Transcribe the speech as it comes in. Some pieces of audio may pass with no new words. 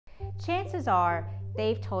Chances are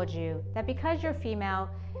they've told you that because you're female,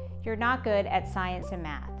 you're not good at science and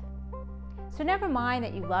math. So never mind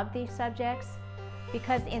that you love these subjects,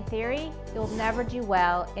 because in theory, you'll never do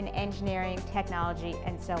well in engineering, technology,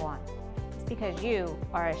 and so on. It's because you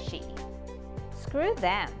are a she. Screw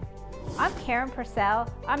them. I'm Karen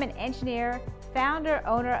Purcell. I'm an engineer, founder,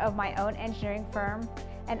 owner of my own engineering firm,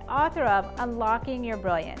 and author of Unlocking Your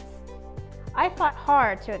Brilliance. I fought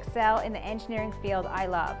hard to excel in the engineering field I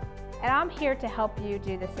love, and I'm here to help you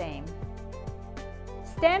do the same.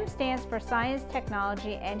 STEM stands for science,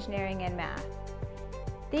 technology, engineering, and math.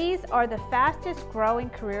 These are the fastest growing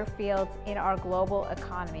career fields in our global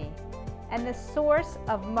economy and the source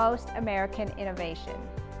of most American innovation.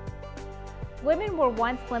 Women were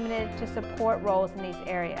once limited to support roles in these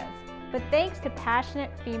areas, but thanks to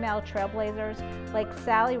passionate female trailblazers like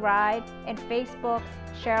Sally Ride and Facebook's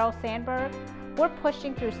Sheryl Sandberg, we're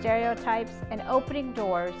pushing through stereotypes and opening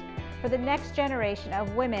doors for the next generation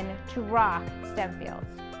of women to rock STEM fields.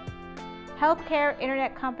 Healthcare,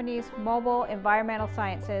 internet companies, mobile, environmental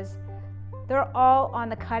sciences, they're all on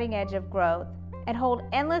the cutting edge of growth and hold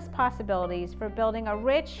endless possibilities for building a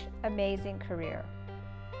rich, amazing career.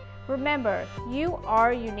 Remember, you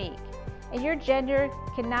are unique, and your gender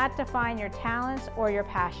cannot define your talents or your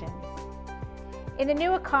passions. In the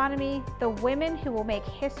new economy, the women who will make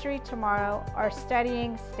history tomorrow are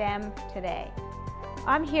studying STEM today.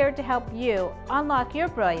 I'm here to help you unlock your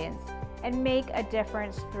brilliance and make a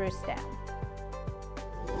difference through STEM.